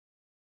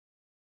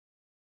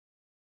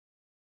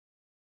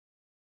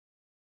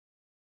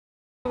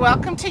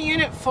Welcome to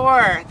Unit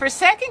 4. For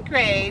second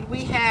grade,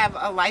 we have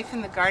a Life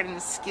in the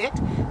Garden skit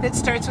that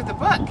starts with a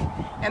book.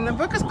 And the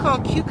book is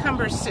called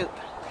Cucumber Soup.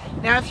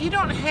 Now, if you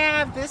don't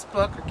have this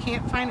book or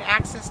can't find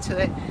access to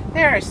it,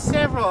 there are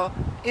several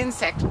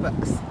insect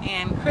books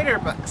and critter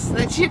books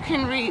that you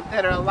can read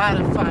that are a lot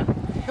of fun.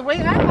 The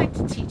way I like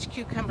to teach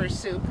Cucumber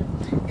Soup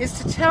is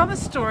to tell the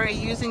story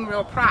using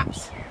real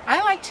props.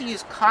 I like to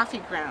use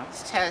coffee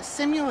grounds to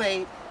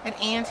simulate an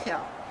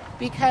anthill,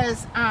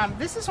 because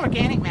this is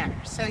organic matter,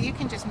 so you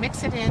can just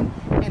mix it in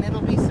and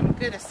it'll be some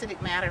good acidic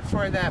matter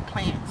for the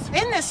plants.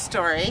 In this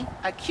story,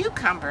 a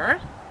cucumber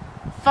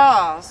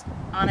falls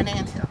on an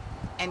anthill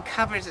and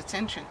covers its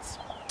entrance.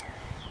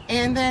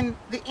 And then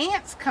the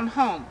ants come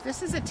home.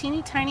 This is a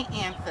teeny tiny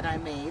ant that I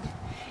made,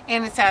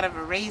 and it's out of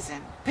a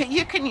raisin. But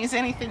you can use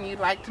anything you'd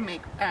like to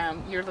make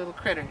your little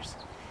critters.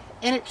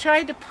 And it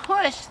tried to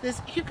push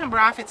this cucumber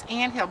off its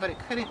anthill, but it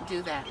couldn't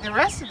do that. The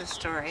rest of the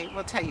story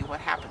will tell you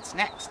what happens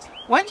next.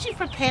 Once you've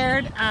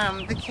prepared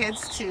the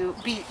kids to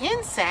be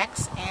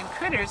insects and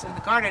critters in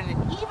the garden,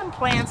 and even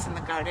plants in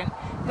the garden,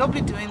 you'll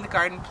be doing the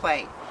garden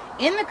play.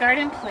 In the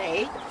garden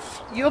play,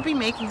 you'll be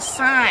making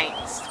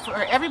signs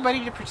for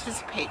everybody to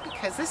participate,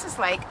 because this is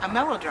like a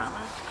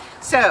melodrama.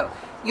 So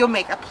you'll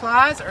make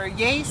applause or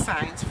yay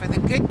signs for the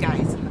good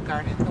guys in the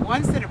garden, the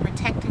ones that are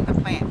protecting the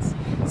plants.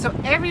 So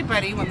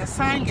everybody, when the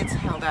sign gets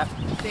held up,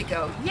 they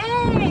go,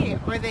 yay,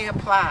 or they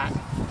applaud.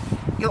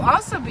 You'll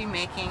also be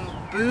making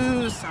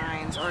boo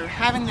signs or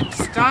having them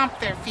stomp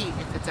their feet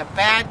if it's a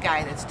bad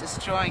guy that's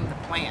destroying the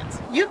plants.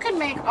 You can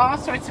make all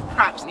sorts of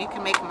props. You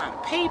can make them out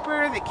of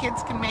paper, the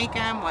kids can make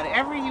them,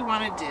 whatever you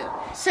want to do.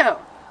 So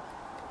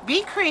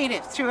be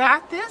creative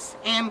throughout this,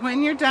 and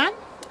when you're done,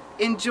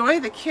 enjoy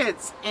the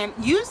kids and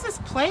use this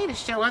play to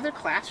show other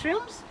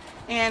classrooms,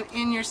 and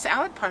in your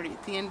salad party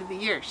at the end of the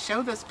year,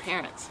 show those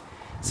parents.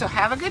 So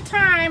have a good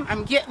time.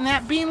 I'm getting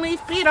that bean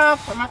leaf beetle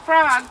for my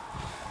frog.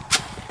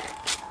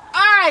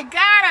 I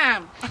got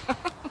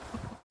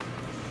him!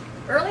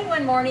 Early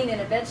one morning in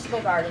a vegetable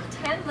garden,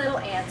 10 little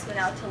ants went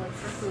out to look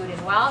for food,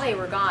 and while they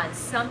were gone,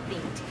 something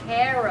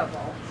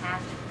terrible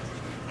happened.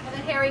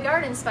 7 hairy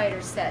garden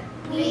spiders said,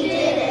 "We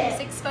did it."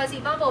 6 fuzzy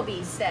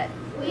bumblebees said,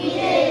 "We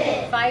did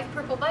it." 5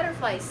 purple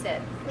butterflies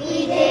said,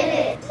 "We did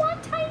it."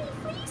 1 tiny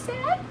flea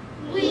said,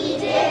 "We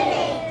did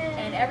it."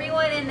 And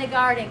everyone in the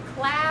garden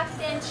clapped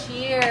and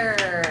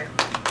cheered.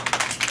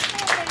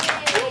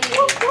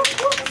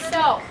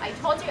 So, I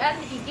told you at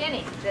the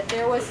beginning that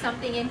there was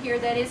something in here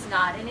that is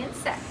not an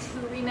insect.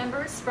 Who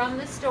remembers from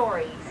the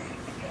story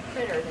a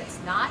critter that's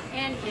not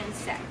an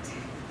insect?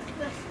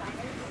 The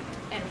spider.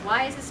 And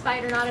why is a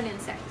spider not an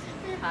insect?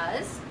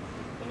 Because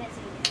And it's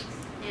 8 eggs.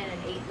 and an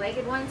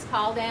 8-legged one's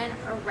called an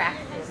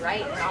arachnid,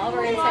 right? And all of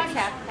our insects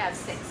have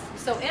 6.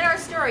 So in our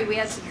story, we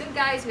had some good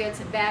guys, we had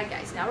some bad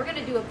guys. Now we're going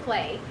to do a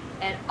play,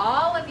 and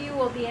all of you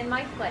will be in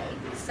my play.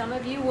 Some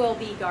of you will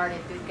be garden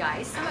good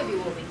guys, some of you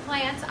will be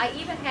plants. I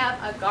even have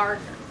a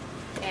gardener,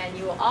 and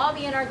you will all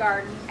be in our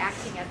garden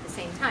acting at the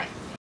same time.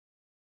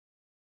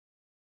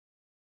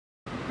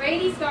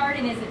 Brady's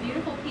garden is a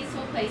beautiful,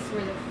 peaceful place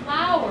where the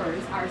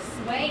flowers are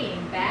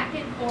swaying back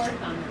and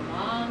forth on their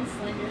long,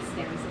 slender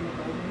stems in the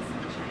golden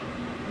sunshine.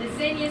 The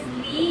zinnia's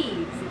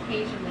leaves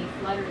occasionally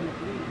flutter in the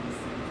breeze.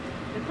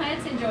 The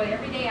plants enjoy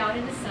every day out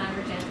in the sun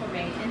or gentle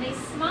rain, and they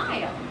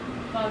smile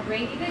while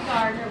Grady the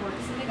gardener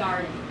works in the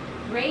garden.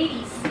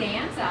 Grady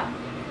stands up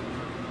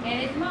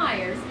and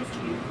admires this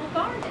beautiful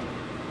garden.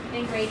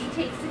 Then Grady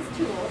takes his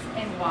tools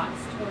and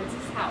walks towards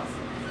his house.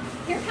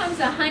 Here comes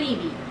a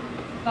honeybee,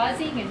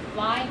 buzzing and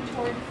flying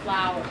toward the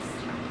flowers.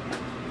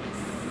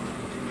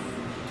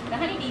 The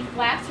honeybee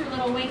flaps her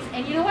little wings,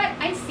 and you know what?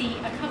 I see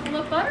a couple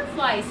of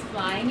butterflies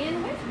flying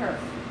in with her.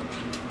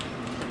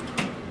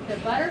 The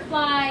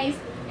butterflies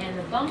and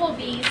the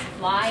bumblebees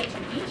fly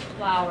to each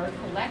flower,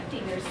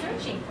 collecting, they're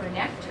searching for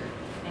nectar.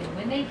 And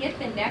when they get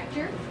the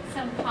nectar,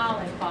 some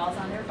pollen falls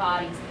on their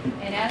bodies.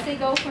 And as they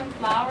go from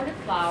flower to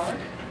flower,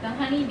 the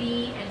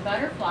honeybee and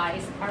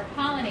butterflies are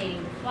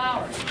pollinating the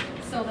flowers,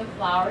 so the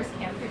flowers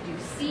can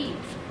produce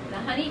seeds. The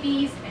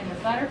honeybees and the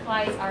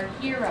butterflies are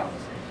heroes.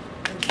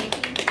 They're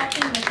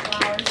helping the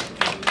flowers to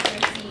produce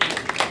their seeds.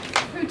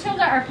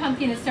 Frutilda, our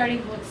pumpkin, is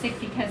starting to look sick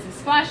because the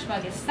squash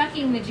bug is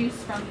sucking the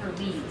juice from her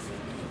leaves.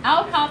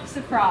 Out hops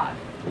a frog,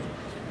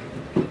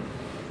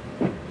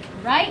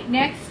 right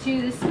next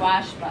to the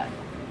squash bug.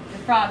 The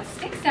frog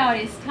sticks out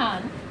his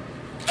tongue,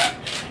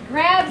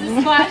 grabs the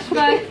squash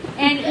bug,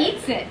 and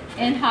eats it,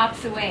 and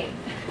hops away.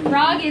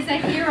 Frog is a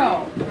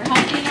hero for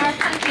helping our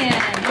pumpkin.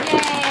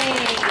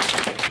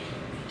 Yay!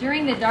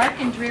 During the dark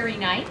and dreary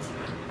night,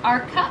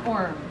 our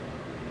cutworm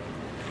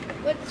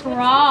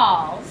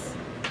crawls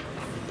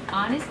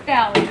on his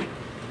belly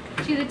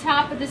to the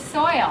top of the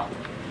soil,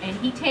 and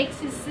he takes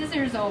his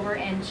scissors over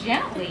and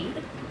gently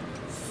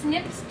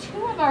snips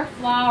 2 of our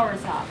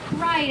flowers off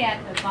right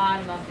at the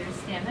bottom of their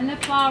stem, and the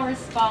flowers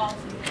fall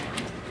to the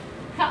ground.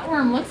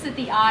 Cutworm looks at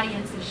the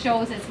audience and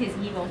shows us his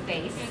evil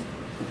face.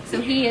 So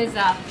he is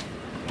up.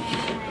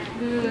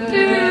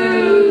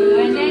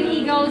 And then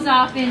he goes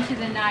off into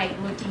the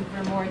night looking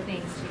for more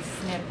things to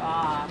snip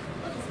off.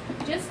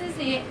 just as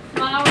the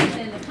flowers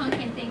and the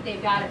pumpkin think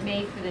they've got it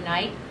made for the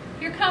night,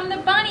 here come the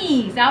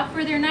bunnies out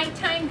for their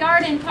nighttime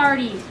garden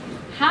party.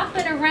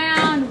 Hopping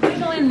around,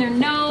 wiggling their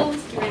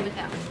nose. Get ready with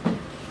that one.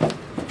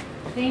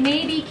 They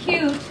may be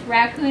cute.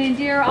 Raccoon and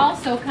deer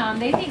also come.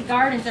 They think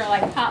gardens are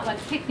like potluck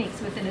picnics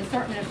with an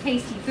assortment of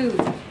tasty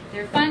foods.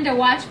 They're fun to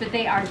watch, but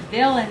they are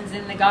villains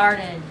in the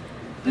garden.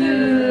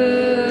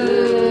 Boo!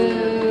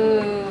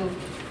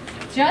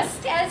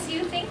 Just as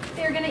you think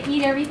they're going to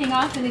eat everything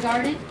off in the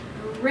garden,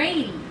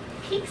 Grady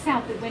peeks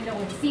out the window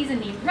and sees them.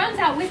 He runs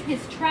out with his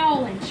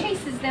trowel and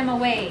chases them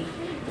away.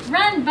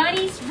 Run,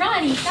 bunnies,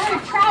 run! He's got a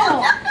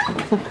trowel.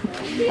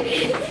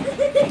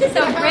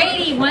 So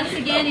Grady, once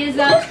again, is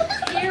a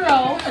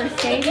hero for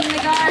saving the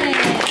garden.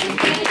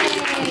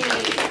 Yay!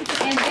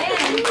 And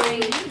then,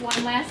 Grady,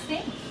 one last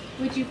thing.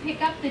 Would you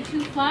pick up the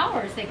 2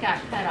 flowers that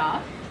got cut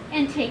off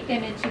and take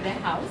them into the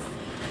house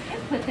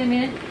and put them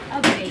in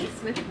a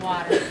vase with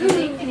water so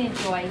they can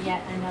enjoy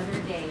yet another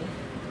day?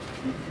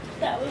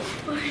 That was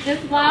fun. The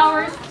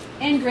flowers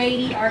and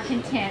Grady are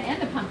content,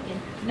 and the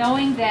pumpkin,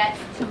 knowing that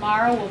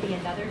tomorrow will be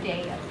another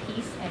day of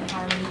peace and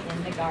harmony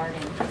in the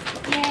garden.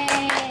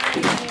 Yay!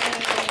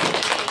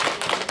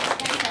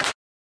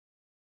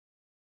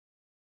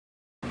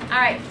 All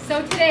right,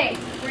 so today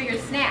for your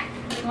snack,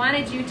 we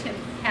wanted you to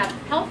have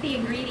healthy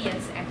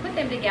ingredients and put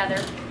them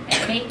together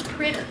and make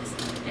critters.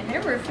 And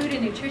there were food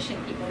and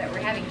nutrition people that were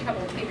having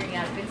trouble figuring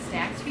out good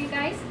snacks for you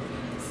guys.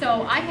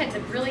 So I had the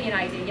brilliant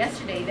idea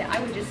yesterday that I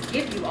would just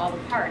give you all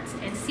the parts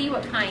and see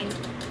what kind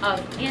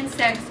of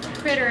insects,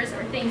 critters,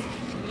 or things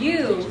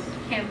you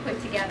can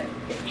put together.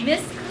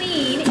 Miss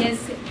Clean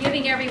is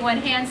giving everyone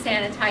hand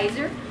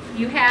sanitizer.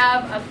 You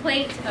have a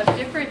plate of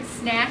different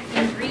snack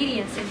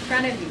ingredients in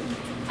front of you.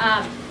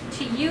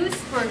 To use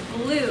for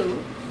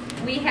glue,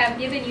 we have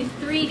given you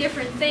 3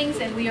 different things,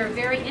 and we are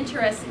very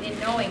interested in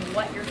knowing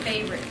what your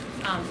favorite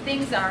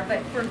things are.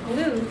 But for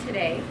glue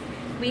today,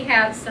 we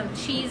have some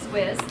Cheese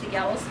Whiz, the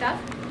yellow stuff,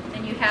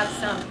 and you have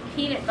some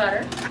peanut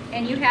butter,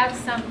 and you have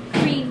some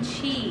cream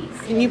cheese.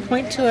 Can you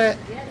point to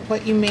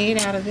what you made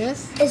out of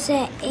this? Is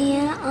an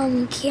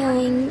ant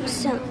carrying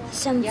some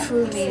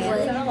food for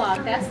it?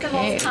 That's the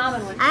most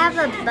common one. I have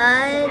a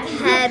bug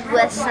head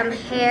with some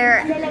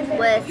hair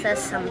with a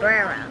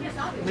sombrero.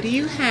 What do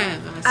you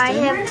have, Austin? I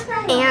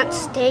have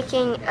ants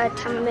taking a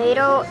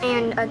tomato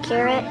and a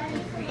carrot,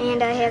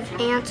 and I have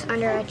ants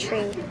under a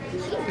tree.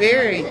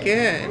 Very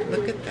good.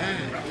 Look at that.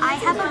 I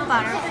have a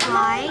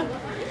butterfly,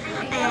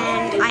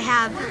 and I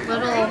have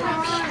little,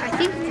 I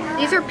think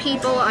these are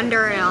people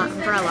under an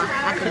umbrella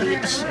at the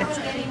beach.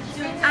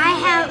 I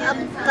have a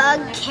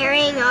bug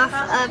carrying off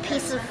a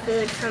piece of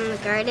food from the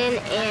garden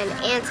and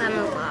ants on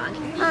a log.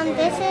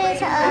 This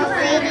is a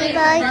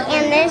ladybug,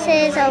 and this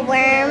is a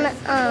worm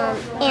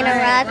and a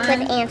rock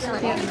with ants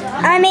on it.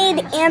 I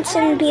made ants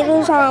and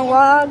beetles on a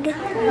log,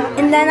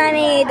 and then I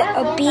made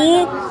a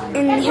bee,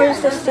 and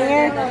here's the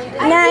stinger.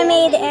 And then I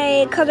made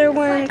a cutter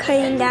worm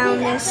cutting down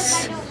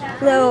this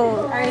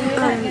little,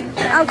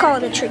 I'll call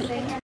it a tree.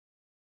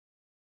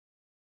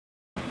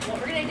 What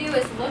we're going to do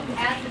is look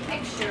at the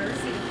picture,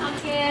 see the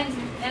pumpkins,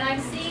 and I'm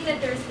seeing that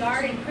there's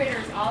garden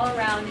critters all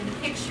around in the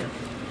picture.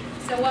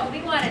 So what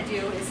we want to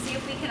do is see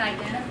if we can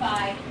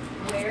identify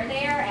where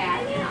they are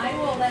at, and I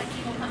will let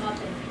people come up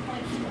and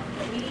point to them.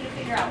 But we need to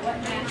figure out what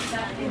matches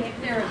up and if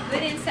they're a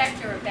good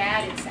insect or a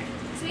bad insect.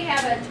 So we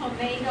have a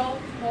tomato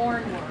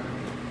hornworm,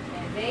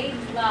 and they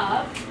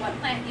love, what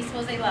plant do you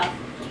suppose they love?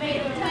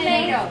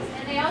 Tomatoes.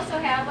 And they also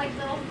have like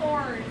little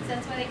thorns.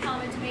 That's why they call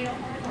them a tomato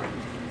hornworm.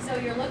 So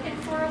you're looking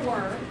for a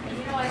worm, and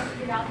you know I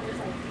figured out there's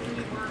like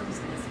 3 worms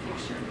in this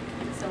picture.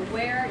 So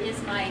where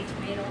is my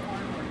tomato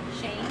hornworm?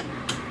 Shane?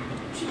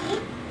 T?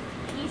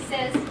 He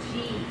says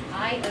G.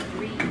 I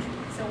agree.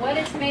 So what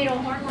a tomato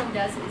hornworm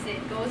does is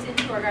it goes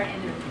into our garden,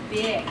 and they're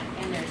big,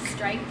 and they're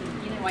striped,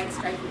 white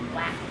striped with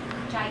black,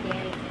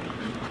 gigantic,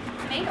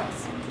 and they eat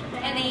tomatoes.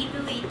 And they eat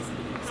the leaves.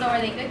 So are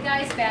they good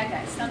guys, bad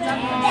guys? Thumbs up?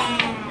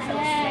 So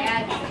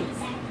bad guys.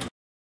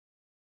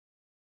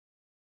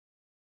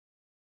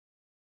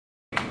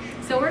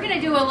 So we're going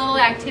to do a little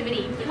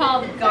activity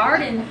called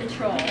Garden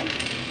Patrol,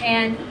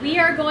 and we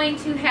are going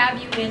to have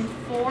you in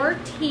 4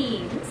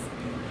 teams,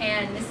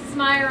 and Mrs.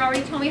 Meyer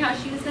already told me how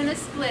she was going to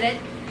split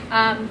it.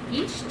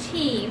 Each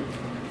team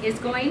is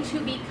going to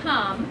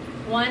become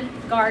one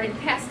garden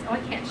pest. Oh,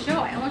 I can't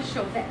show. I want to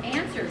show the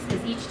answers,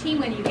 because each team,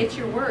 when you get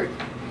your word,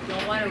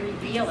 you'll want to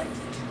reveal it,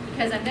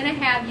 because I'm going to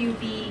have you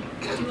be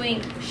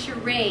doing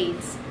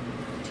charades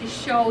to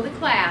show the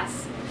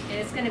class, and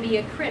it's going to be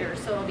a critter,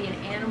 so it'll be an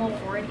animal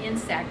or an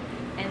insect.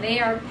 And they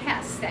are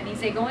pests. That means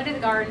they go into the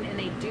garden and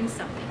they do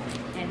something.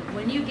 And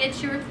when you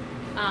get your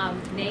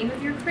name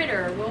of your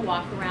critter, we'll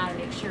walk around and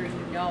make sure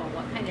you know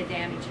what kind of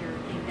damage your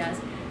thing does.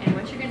 And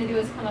what you're going to do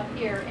is come up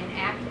here and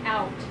act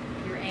out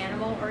your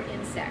animal or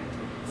insect.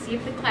 See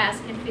if the class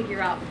can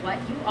figure out what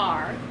you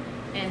are.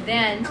 And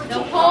then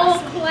the whole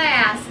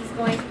class is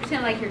going to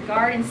pretend like your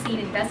garden scene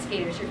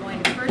investigators. You're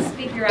going to first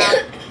figure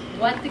out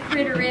what the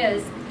critter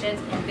is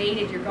that's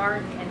invaded your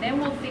garden. And then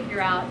we'll figure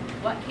out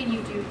what can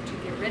you do to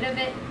get rid of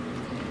it,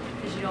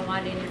 because you don't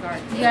want it in your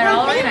garden. You got it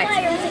all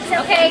organized.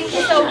 Okay,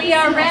 so we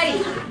are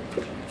ready.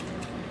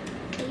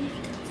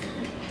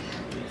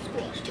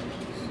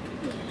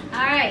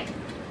 All right,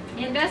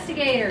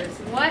 investigators,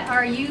 what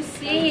are you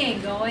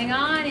seeing going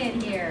on in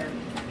here?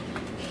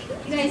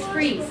 You guys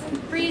freeze.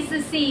 Freeze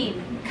the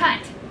scene.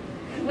 Cut.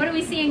 What are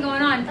we seeing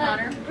going on,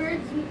 Connor?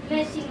 Birds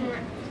messing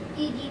around,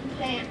 eating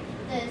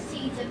the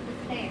seeds of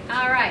the plant.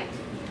 All right.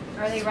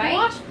 Are they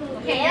right?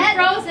 Okay, you're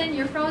frozen.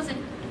 You're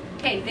frozen.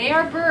 Okay, they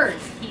are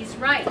birds. He's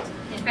right.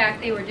 In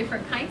fact, they were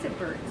different kinds of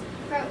birds.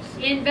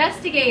 Frozen.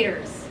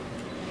 Investigators,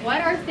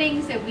 what are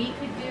things that we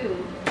could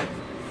do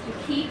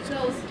to keep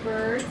those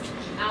birds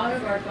out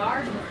of our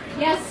garden?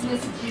 Yes,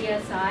 Miss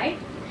GSI.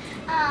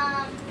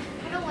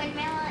 Put a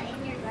windmill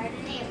in your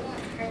garden. It won't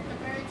hurt the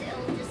birds. It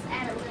will just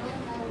add a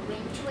little more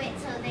wind to it,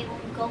 so they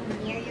won't go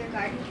near your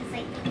garden. Because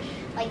I think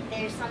like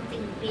there's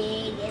something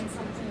big and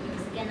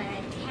something's gonna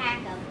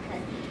attack them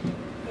because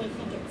they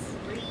think it's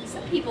breezy.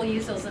 Some people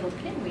use those little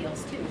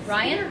pinwheels too.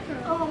 Ryan?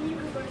 Oh, you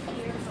could go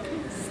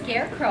scarecrow.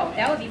 Scarecrow.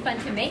 That would be fun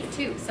to make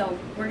too. So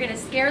we're going to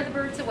scare the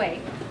birds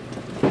away.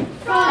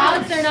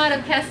 Frogs are not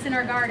a pest in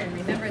our garden.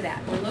 Remember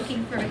that.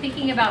 We're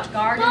thinking about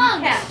garden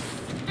pests.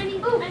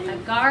 A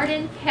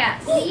garden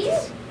pest.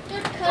 Bees?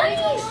 They're cutting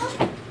off.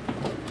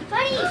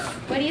 Bunnies.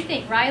 What do you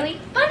think, Riley?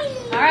 Bunnies.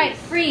 All right,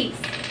 freeze.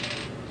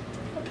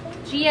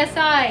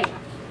 GSI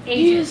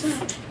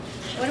agents.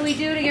 What do we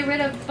do to get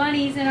rid of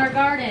bunnies in our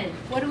garden?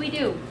 What do we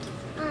do?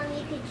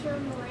 You could show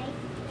them away.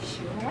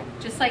 Sure.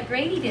 Just like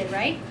Grady did,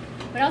 right?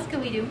 What else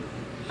can we do?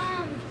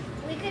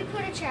 We could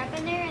put a trap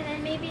in there, and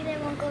then maybe they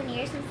won't go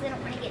near since they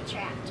don't want to get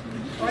trapped.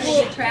 Or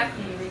they get trapped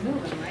and you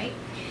remove them, right?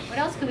 What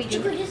else can we You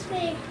could do? just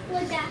make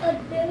like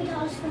a baby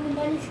house from the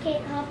bunnies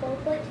can't hop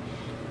over,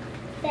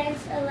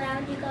 fence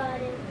around your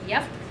garden.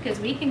 Yep, because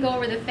we can go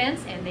over the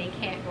fence and they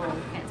can't go over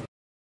the fence.